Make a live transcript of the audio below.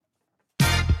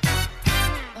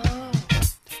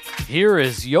Here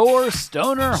is your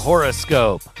Stoner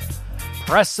Horoscope.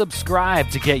 Press subscribe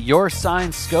to get your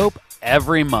signed scope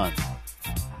every month.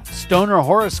 Stoner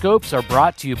Horoscopes are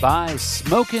brought to you by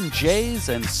Smokin' Jays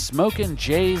and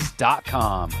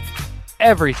SmokinJays.com.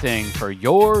 Everything for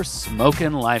your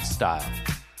smokin' lifestyle.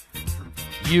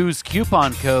 Use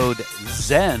coupon code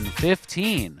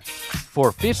ZEN15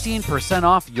 for 15%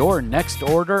 off your next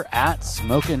order at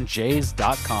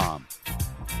SmokinJays.com.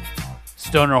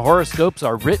 Stoner Horoscopes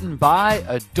are written by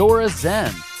Adora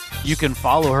Zen. You can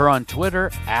follow her on Twitter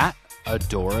at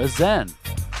Adora Zen.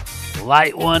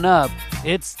 Light one up.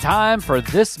 It's time for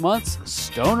this month's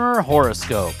Stoner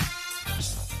Horoscope.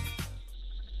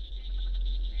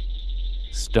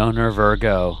 Stoner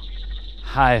Virgo.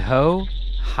 Hi-ho,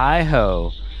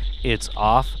 hi-ho. It's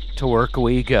off to work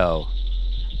we go.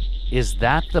 Is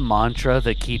that the mantra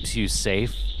that keeps you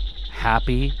safe,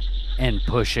 happy, and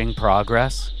pushing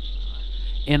progress?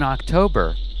 In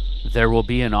October, there will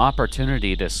be an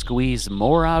opportunity to squeeze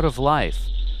more out of life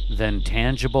than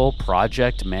tangible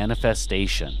project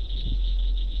manifestation.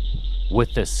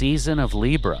 With the season of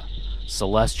Libra,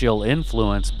 celestial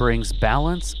influence brings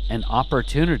balance and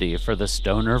opportunity for the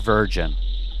Stoner Virgin.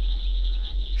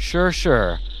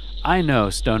 Sure, I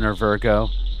know, Stoner Virgo.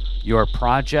 Your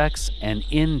projects and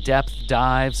in-depth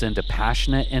dives into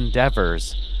passionate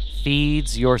endeavors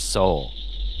feeds your soul.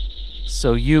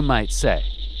 So you might say,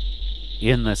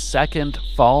 in the second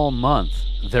fall month,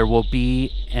 there will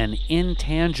be an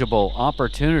intangible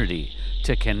opportunity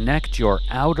to connect your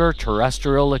outer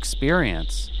terrestrial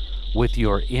experience with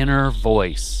your inner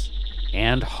voice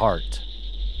and heart.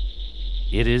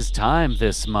 It is time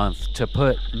this month to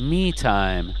put me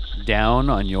time down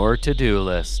on your to-do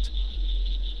list.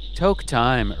 Take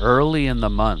time early in the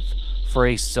month for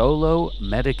a solo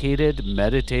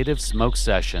meditative smoke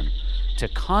session to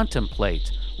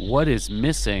contemplate what is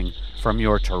missing from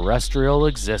your terrestrial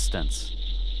existence.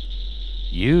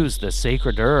 Use the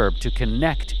sacred herb to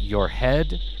connect your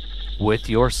head with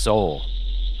your soul.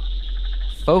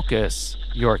 Focus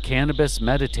your cannabis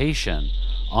meditation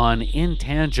on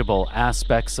intangible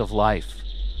aspects of life,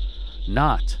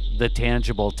 not the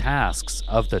tangible tasks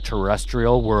of the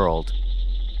terrestrial world.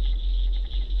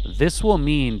 This will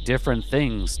mean different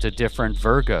things to different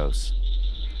Virgos.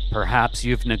 Perhaps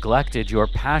you've neglected your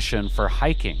passion for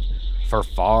hiking for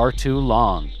far too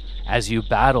long as you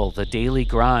battle the daily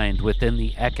grind within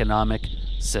the economic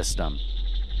system.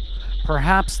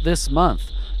 Perhaps this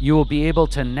month you will be able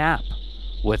to nap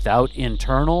without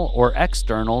internal or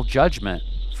external judgment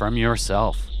from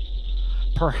yourself.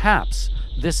 Perhaps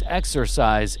this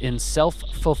exercise in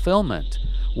self-fulfillment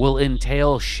will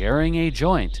entail sharing a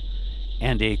joint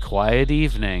and a quiet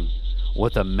evening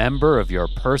with a member of your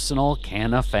personal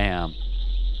Canna fam.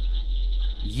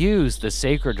 Use the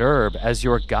sacred herb as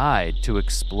your guide to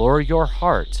explore your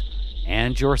heart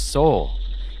and your soul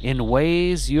in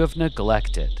ways you have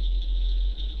neglected.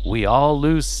 We all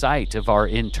lose sight of our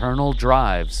internal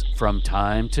drives from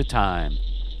time to time.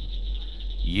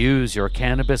 Use your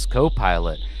cannabis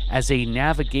co-pilot as a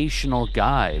navigational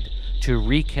guide to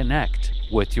reconnect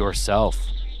with yourself.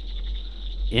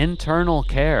 Internal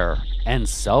care and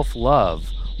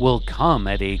self-love will come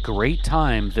at a great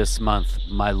time this month,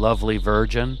 my lovely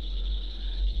Virgin.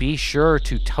 Be sure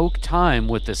to take time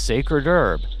with the sacred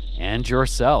herb and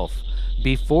yourself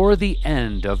before the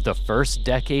end of the first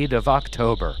decade of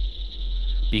October,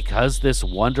 because this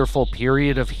wonderful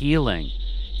period of healing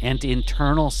and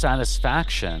internal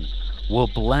satisfaction will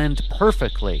blend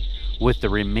perfectly with the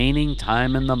remaining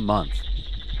time in the month.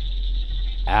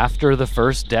 After the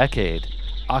first decade,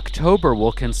 October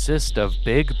will consist of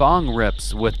big bong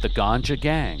rips with the Ganja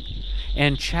Gang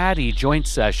and chatty joint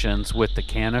sessions with the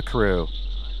Canna crew.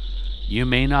 You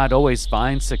may not always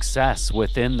find success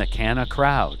within the Canna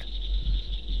crowd,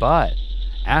 but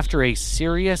after a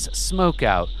serious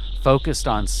smokeout focused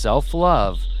on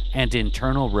self-love and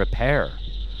internal repair,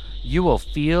 you will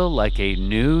feel like a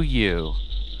new you,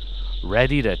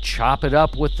 ready to chop it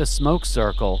up with the smoke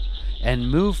circle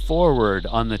and move forward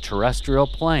on the terrestrial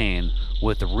plane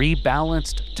with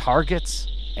rebalanced targets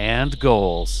and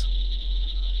goals.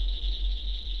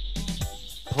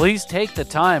 Please take the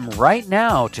time right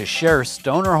now to share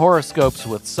Stoner Horoscopes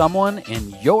with someone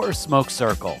in your smoke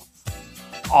circle.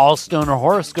 All Stoner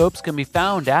Horoscopes can be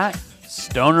found at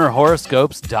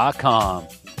stonerhoroscopes.com.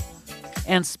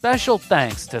 And special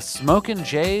thanks to Smokin'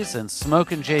 Jays and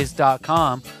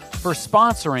SmokinJays.com for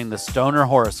sponsoring the Stoner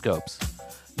Horoscopes.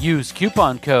 Use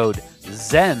coupon code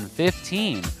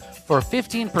ZEN15 for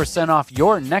 15% off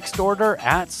your next order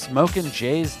at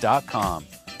SmokinJays.com.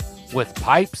 With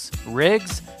pipes,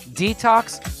 rigs,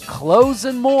 detox, clothes,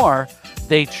 and more,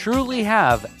 They truly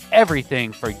have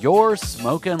everything for your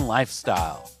smoking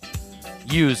lifestyle.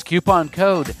 Use coupon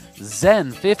code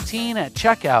ZEN15 at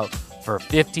checkout for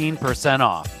 15%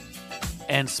 off.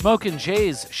 And Smokin'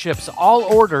 Jay's ships all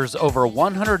orders over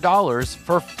 $100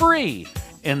 for free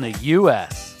in the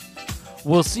U.S.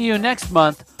 We'll see you next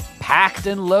month, packed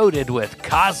and loaded with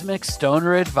cosmic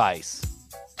stoner advice.